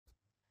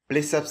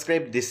Please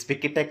subscribe this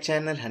Vicky Tech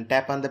channel and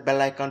tap on the bell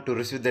icon to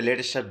receive the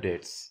latest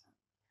updates.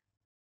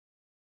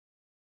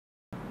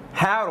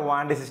 Hi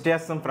everyone, this is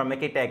Jason from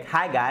VICKY Tech.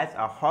 Hi guys,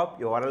 I hope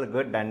you are all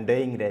good and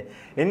doing great.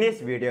 In this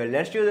video,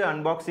 let's do the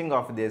unboxing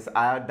of this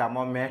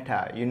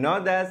thermometer. You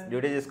know that due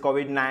to this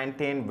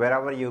COVID-19,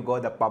 wherever you go,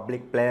 the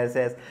public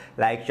places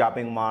like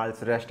shopping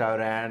malls,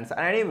 restaurants, and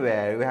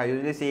anywhere, we are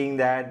usually seeing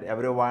that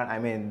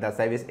everyone, the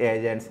service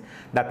agents,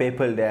 the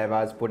people there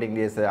was putting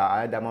this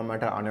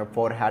thermometer on your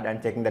forehead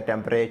and checking the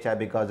temperature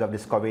because of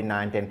this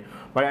COVID-19.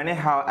 But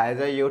anyhow,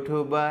 as a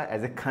YouTuber,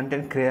 as a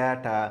content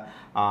creator,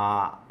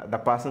 the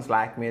persons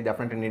like me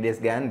definitely need this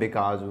gun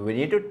because we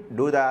need to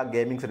do the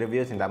gaming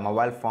reviews in the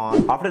mobile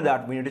phone. After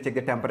that, we need to check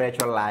the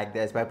temperature like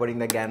this by putting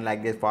the gun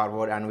like this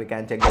forward, and we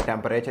can check the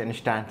temperature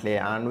instantly,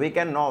 and we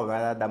can know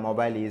whether the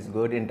mobile is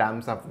good in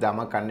terms of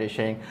thermal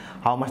conditioning,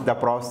 how much the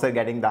processor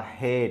getting the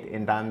heat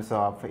in terms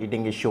of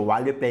heating issue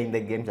while you're playing the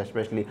games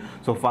especially.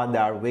 So for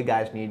that, we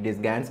guys need these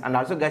guns. And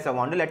also guys, I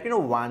want to let you know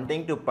one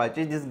thing: to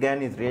purchase this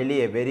gun is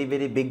really a very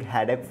big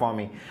headache for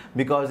me,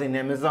 because in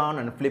Amazon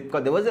and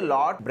Flipkart there was a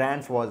lot of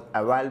brands was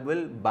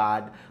available,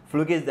 but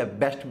Fluke is the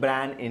best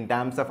brand in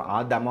terms of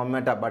our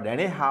thermometer. But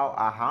anyhow,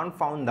 I haven't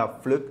found the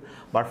Fluke,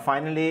 but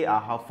finally I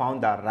have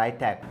found the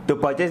Raytek. To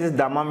purchase this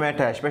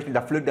thermometer, especially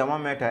the Fluke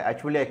thermometer,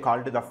 actually I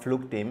called to the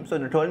Fluke team. So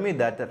they told me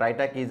that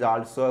Raytek is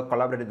also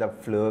collaborated with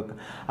the Fluke,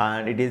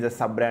 and it is the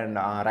sub brand.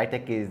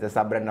 Raytek is the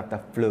sub brand of the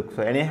Fluke.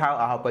 So anyhow,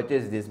 I have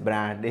purchased this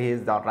brand. This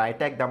is the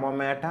Raytek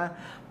thermometer.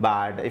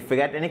 But if we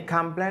get any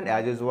complaint,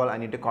 as usual, I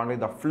need to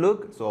contact the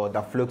Fluke. So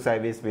the Fluke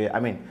service,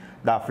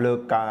 the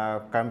Fluke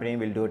company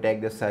will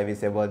take the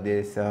service about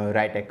this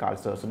Raytek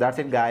also. So that's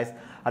it guys.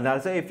 And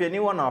also, if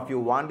anyone of you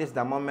want this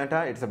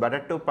thermometer, it's better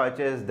to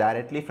purchase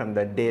directly from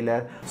the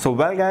dealer. So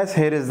well guys,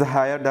 here is the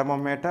higher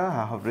thermometer.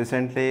 I have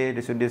recently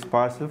received this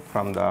parcel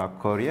from the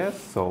courier.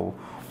 So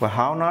we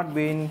have not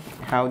been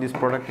have this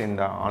product in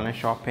the online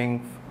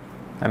shopping,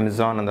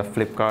 Amazon and the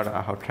Flipkart.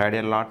 I have tried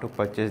a lot to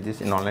purchase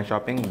this in online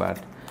shopping, but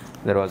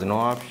there was no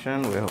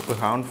option. We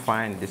haven't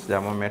find this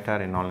thermometer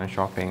in online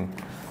shopping.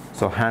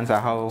 So hence I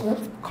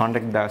have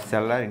contacted the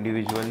seller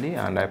individually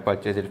and I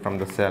purchased it from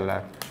the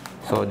seller.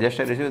 So just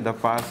I received the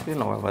parcel,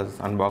 now I was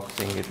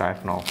unboxing it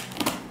right now.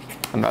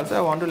 And also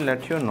I want to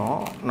let you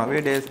know,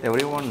 nowadays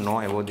everyone know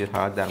about this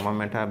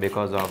thermometer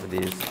because of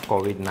this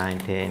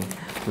COVID-19,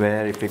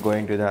 where if you're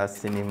going to the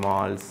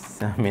cinemas,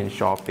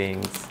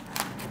 shoppings,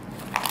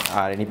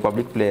 or any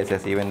public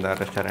places, even the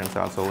restaurants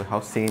also, we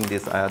have seen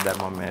this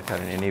thermometer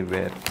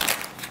anywhere.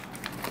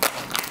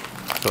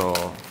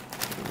 So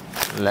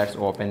let's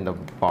open the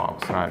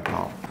box right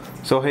now.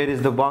 So here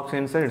is the box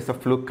inside. It's a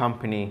Fluke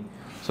company.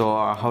 So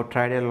I have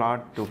tried a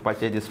lot to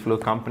purchase this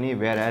Fluke company,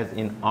 whereas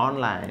in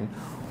online,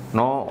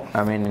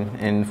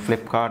 in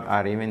Flipkart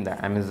or even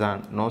the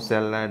Amazon, no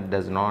seller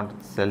does not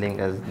selling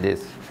as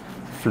this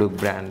Fluke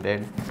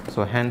branded.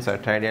 So hence I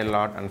tried a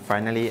lot, and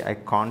finally I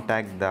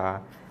contact the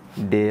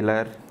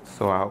dealer.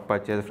 So I have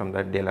purchased from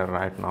the dealer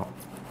right now.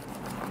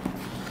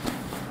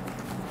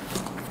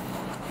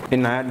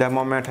 In a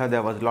thermometer,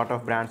 there was a lot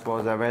of brands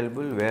was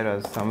available,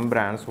 whereas some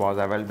brands was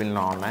available in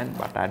online,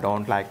 but I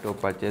don't like to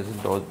purchase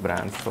those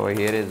brands. So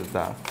here is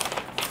the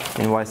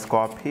invoice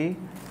copy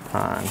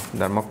and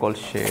thermocol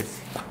sheets,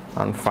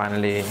 and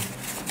finally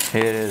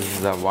here is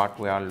what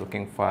we are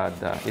looking for.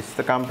 It's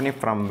the company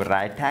from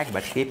Raytek,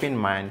 but keep in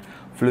mind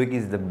Fluke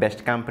is the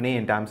best company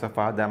in terms of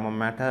our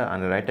thermometer,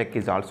 and Raytek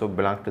is also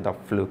belongs to the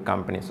Fluke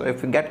company. So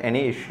if you get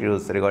any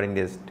issues regarding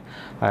this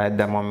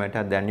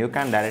thermometer, then you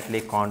can directly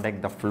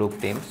contact the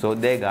Fluke team, so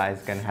they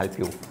guys can help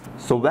you.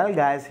 So well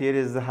guys, here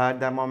is the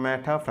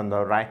thermometer from the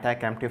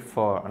Raytek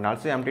Mt4, and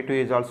also Mt2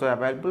 is also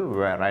available,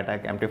 where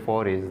Raytek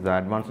Mt4 is the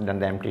advanced than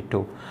the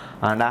Mt2.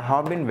 And I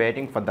have been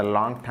waiting for the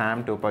long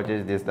time to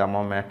purchase this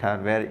thermometer,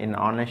 where in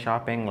online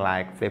shopping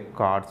like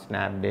Flipkart,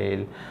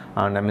 Snapdeal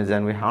and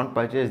Amazon, we haven't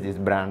purchased this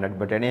branded.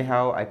 But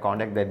anyhow, I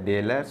contact the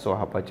dealer, so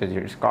I purchased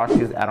it. Its cost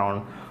is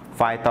around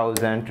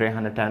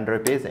 5,310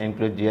 rupees,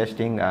 include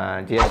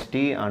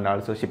GST and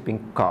also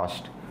shipping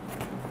cost.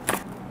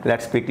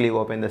 Let's quickly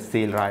open the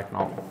seal right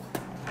now.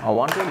 I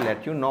want to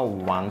let you know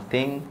one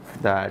thing,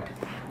 that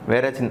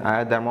whereas in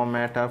our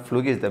thermometer,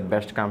 Fluke is the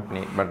best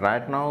company, but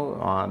right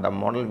now the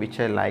model which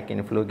I like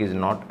in Fluke is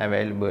not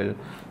available.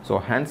 So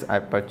hence I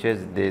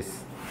purchased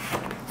this.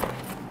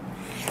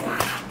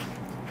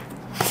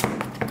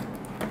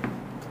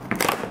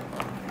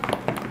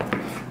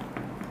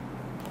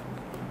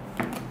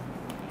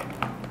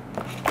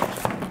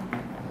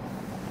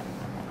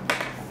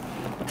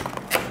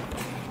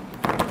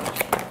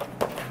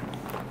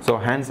 So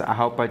hence I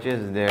have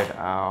purchased that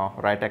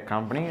Raytek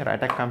company.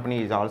 Raytek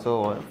company is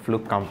also a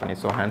Fluke company.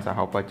 So hence I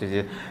have purchased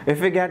it. If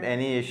you get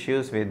any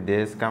issues with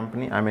this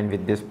company,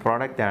 with this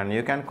product, then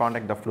you can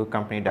contact the Fluke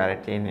company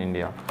directly in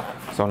India.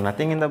 So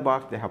nothing in the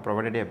box. They have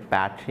provided a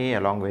battery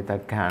along with a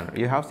gun.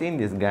 You have seen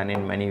this gun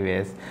in many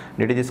ways.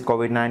 Due to this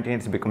COVID-19,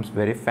 it becomes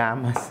very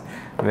famous.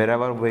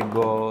 Wherever we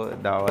go,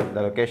 the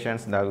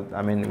locations,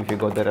 if you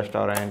go to the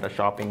restaurant, the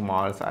shopping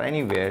malls or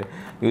anywhere,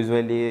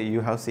 usually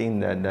you have seen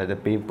the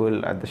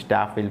people at the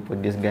staff will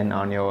put this gun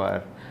on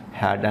your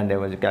head and they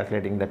was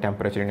calculating the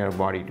temperature in your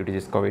body to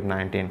disease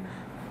COVID-19.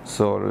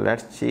 So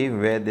let's see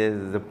where there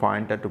is the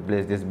pointer to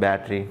place this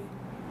battery.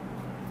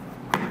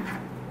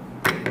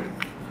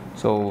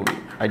 So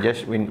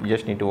we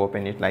just need to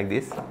open it like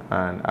this,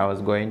 and I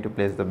was going to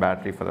place the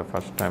battery for the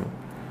first time.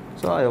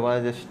 So it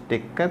was just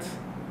stickers.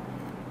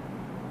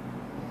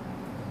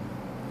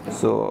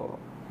 So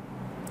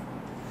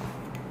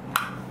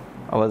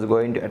I was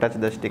going to attach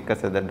the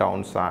stickers at the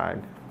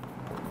downside,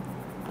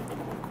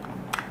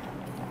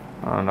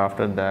 and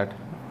after that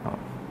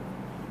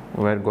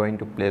we're going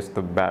to place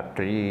the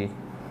battery.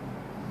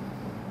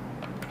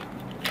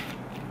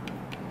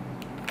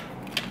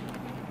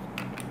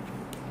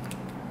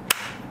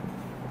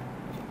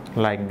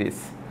 Like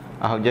this.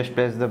 I have just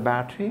placed the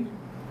battery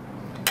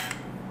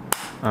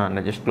and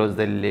I just close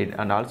the lid,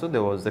 and also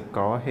there was the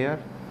cover here.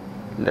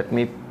 Let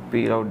me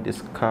peel out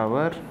this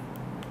cover.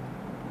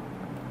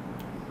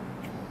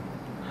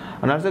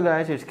 And also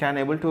guys, it can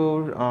able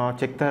to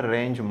check the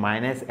range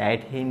minus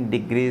 18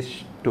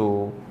 degrees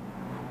to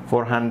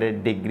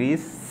 400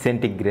 degrees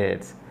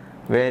centigrades,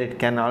 where it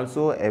can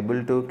also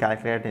able to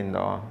calculate in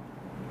the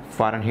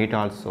Fahrenheit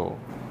also.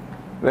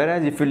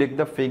 Whereas if you look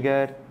the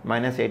figure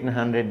minus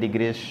 1800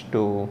 degrees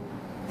to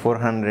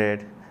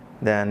 400,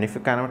 then if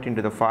you convert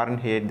into the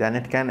Fahrenheit, then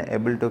it can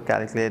able to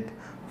calculate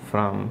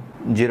from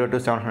 0 to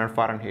 700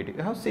 Fahrenheit.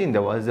 You have seen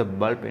there was a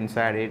bulb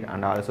inside it,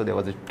 and also there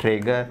was a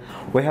trigger.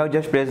 We have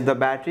just placed the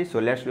battery, so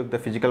let's look the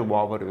physical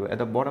overview. At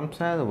the bottom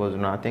side there was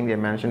nothing. They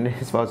mentioned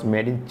this was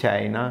made in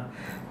China.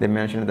 They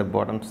mentioned at the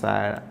bottom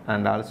side,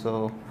 and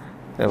also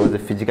there was a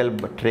physical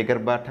trigger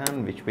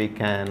button which we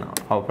can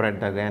operate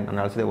the gun, and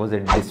also there was a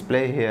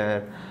display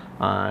here,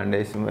 and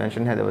as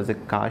mentioned here there was a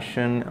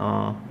caution,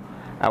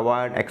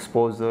 avoid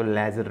exposure,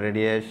 laser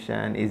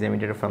radiation is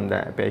emitted from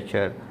the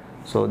aperture.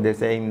 So they're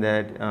saying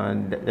that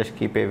just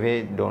keep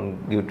away,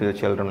 don't give to the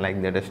children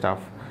like that stuff.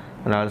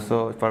 And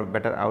also for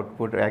better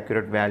output,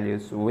 accurate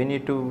values, we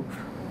need to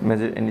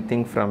measure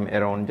anything from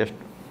around just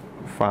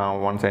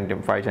 1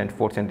 centimeter, 5 centimeters,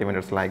 4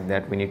 centimeters like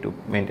that. We need to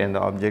maintain the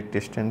object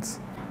distance.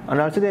 And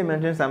also they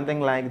mentioned something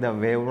like the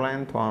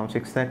wavelength from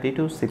 630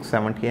 to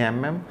 670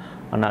 mm,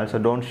 and also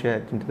don't share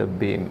it into the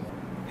beam.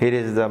 Here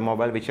is the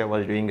mobile which I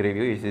was doing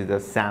review. This is the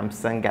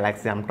Samsung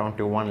Galaxy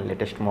M21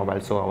 latest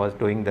mobile, so I was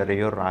doing the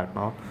review right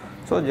now.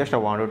 So just I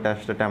want to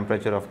test the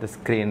temperature of the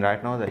screen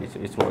right now.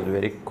 It was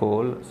very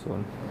cold,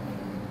 so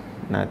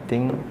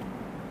nothing.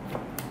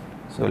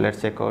 So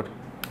let's check out.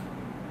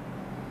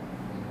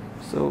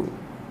 So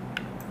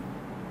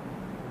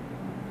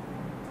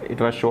it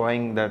was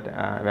showing that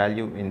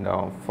value in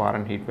the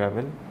Fahrenheit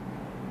level.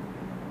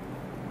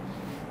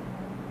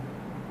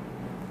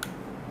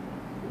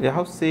 You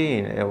have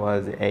seen it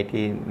was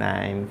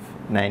 89,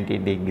 90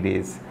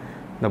 degrees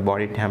the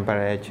body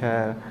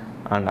temperature,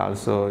 and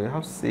also you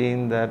have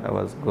seen that I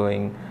was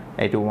going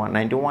 81,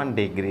 91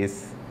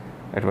 degrees.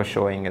 It was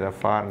showing in the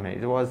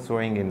Fahrenheit. It was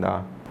showing in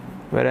the.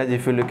 Whereas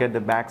if you look at the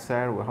back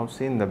side, we have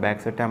seen the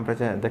back side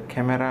temperature. The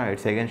camera,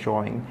 it's again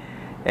showing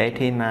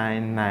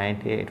 89,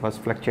 90. It was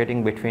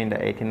fluctuating between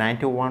the 80,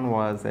 91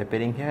 was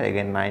appearing here,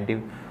 again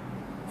 90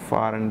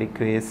 Fahrenheit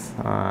degrees,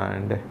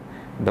 and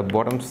the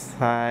bottom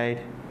side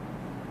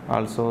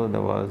also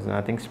there was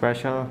nothing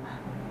special.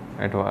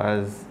 It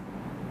was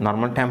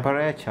normal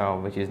temperature,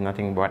 which is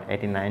nothing but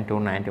 89 to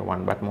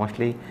 91, but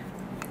mostly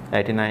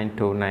 89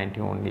 to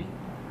 90 only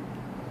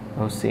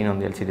was seen on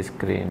the LCD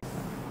screen.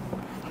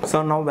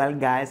 So now, well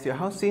guys, you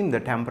have seen the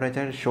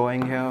temperature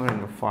showing here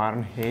in the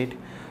Fahrenheit,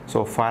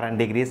 so Fahrenheit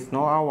degrees.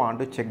 Now I want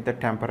to check the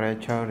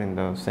temperature in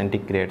the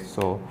centigrade.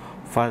 So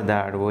for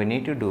that we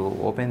need to do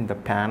open the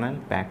panel,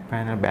 back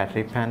panel,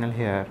 battery panel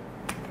here.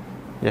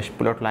 Just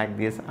pull out like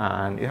this,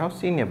 and you have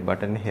seen a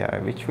button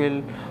here which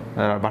will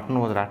button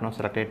was right now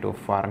selected to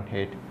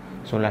Fahrenheit.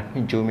 So let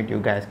me zoom it, you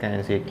guys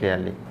can see it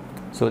clearly.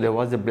 So there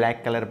was a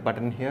black color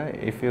button here.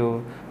 If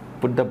you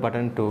put the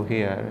button to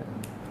here,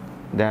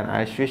 then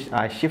I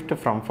shift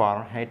from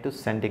Fahrenheit to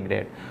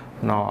centigrade.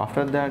 Now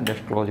after that,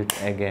 just close it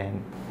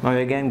again. Now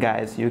again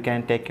guys, you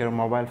can take your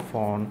mobile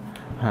phone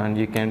and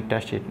you can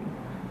test it.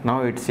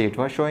 Now it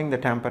was showing the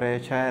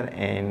temperature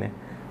in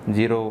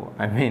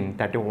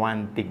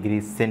 31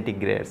 degrees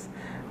centigrades,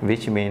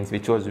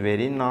 which was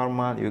very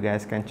normal. You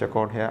guys can check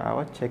out here. I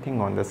was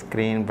checking on the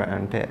screen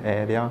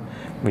area,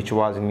 which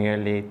was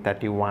nearly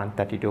 31,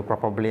 32,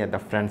 probably at the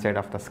front side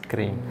of the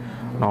screen.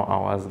 Now I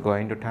was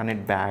going to turn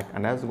it back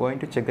and I was going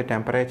to check the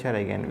temperature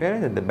again.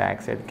 Whereas at the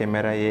back side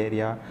camera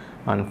area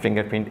and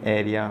fingerprint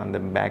area on the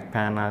back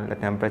panel, the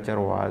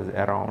temperature was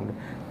around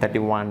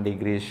 31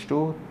 degrees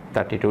to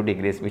 32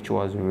 degrees, which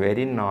was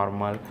very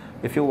normal.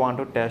 If you want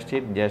to test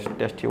it, just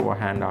test your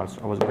hand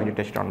also. I was going to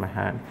test it on my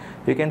hand.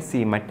 You can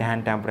see my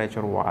hand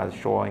temperature was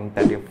showing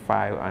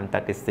 35 and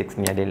 36,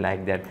 nearly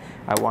like that.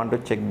 I want to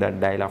check the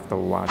dial of the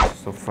watch.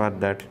 So for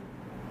that,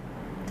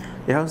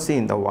 you have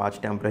seen the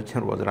watch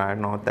temperature was right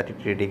now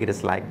 33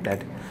 degrees like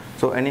that.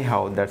 So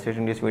anyhow, that's it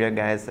in this video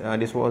guys.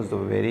 This was a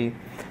very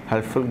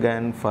helpful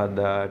gun for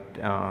the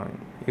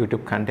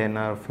YouTube content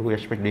or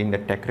especially doing the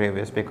tech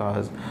reviews,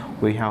 because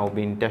we have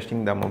been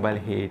testing the mobile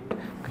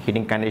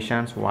heating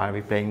conditions while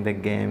we playing the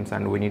games,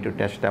 and we need to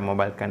test the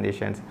mobile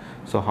conditions,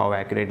 so how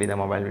accurately the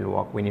mobile will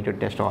work. We need to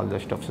test all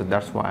those stuff, so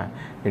that's why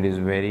it is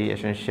very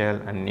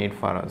essential and need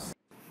for us.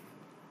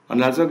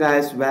 And also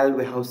guys, well,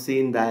 we have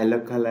seen the yellow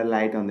color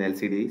light on the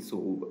LCD.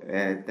 So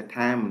at the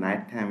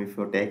night time, if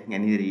you're taking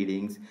any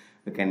readings,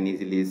 you can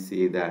easily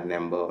see the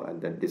number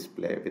at the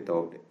display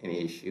without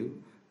any issue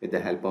with the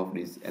help of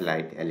this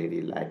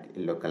LED light,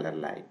 yellow color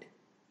light.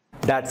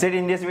 That's it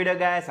in this video,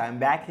 guys. I'm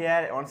back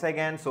here once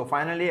again. So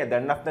finally, at the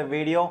end of the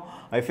video,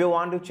 if you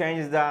want to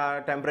change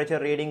the temperature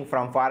reading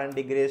from Fahrenheit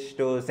degrees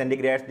to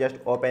centigrades, just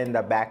open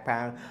the back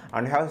panel,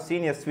 and you have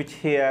seen a switch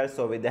here.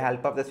 So with the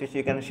help of the switch,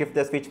 you can shift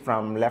the switch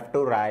from left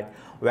to right,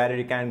 where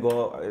you can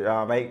go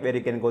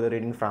the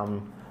reading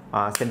from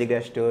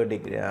centigrades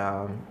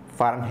to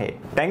Fahrenheit.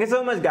 Thank you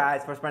so much,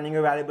 guys, for spending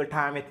your valuable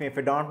time with me. If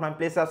you don't mind,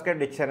 please subscribe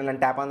to the channel and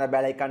tap on the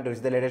bell icon to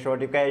receive the latest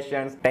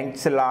notifications.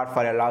 Thanks a lot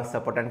for your love,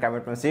 support and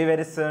commitment. See you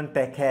very soon.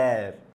 Take care.